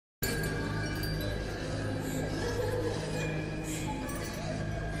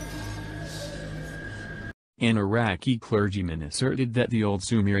An Iraqi clergyman asserted that the old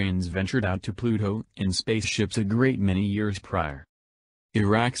Sumerians ventured out to Pluto in spaceships a great many years prior.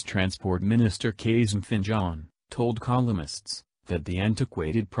 Iraq's Transport Minister Kazem Finjan told columnists that the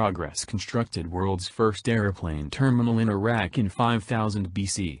antiquated progress constructed world's first airplane terminal in Iraq in 5000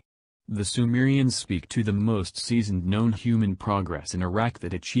 BC. The Sumerians speak to the most seasoned known human progress in Iraq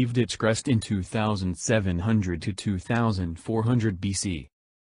that achieved its crest in 2700 to 2400 BC.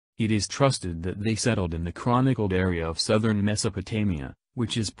 It is trusted that they settled in the chronicled area of southern Mesopotamia,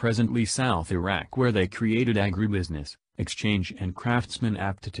 which is presently South Iraq, where they created agribusiness, exchange and craftsman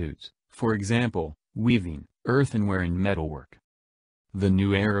aptitudes, for example, weaving, earthenware and metalwork. The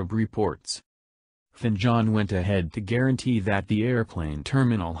New Arab reports. Finjan went ahead to guarantee that the airplane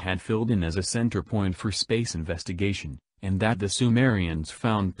terminal had filled in as a center point for space investigation, and that the Sumerians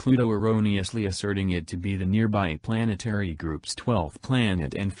found Pluto, erroneously asserting it to be the nearby planetary group's 12th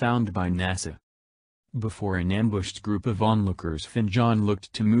planet and found by NASA. Before an ambushed group of onlookers, Finjan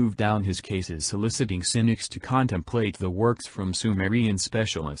looked to move down his cases, soliciting cynics to contemplate the works from Sumerian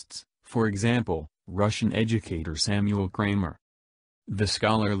specialists, for example, Russian educator Samuel Kramer. The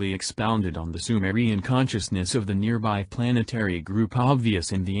scholarly expounded on the Sumerian consciousness of the nearby planetary group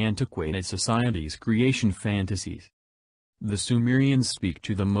obvious in the antiquated society's creation fantasies. The Sumerians speak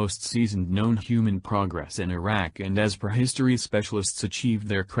to the most seasoned known human progress in Iraq, and as per history specialists achieved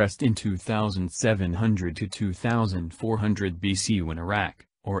their crest in 2700 to 2400 BC, when Iraq,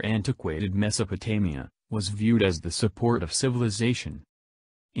 or antiquated Mesopotamia, was viewed as the support of civilization.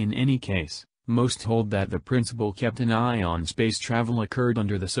 In any case, most hold that the principle kept an eye on space travel occurred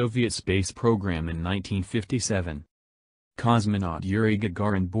under the Soviet space program in 1957. Cosmonaut Yuri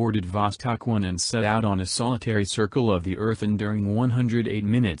Gagarin boarded Vostok 1 and set out on a solitary circle of the Earth, and during 108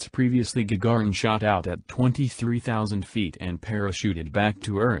 minutes previously Gagarin shot out at 23,000 feet and parachuted back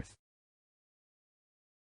to Earth.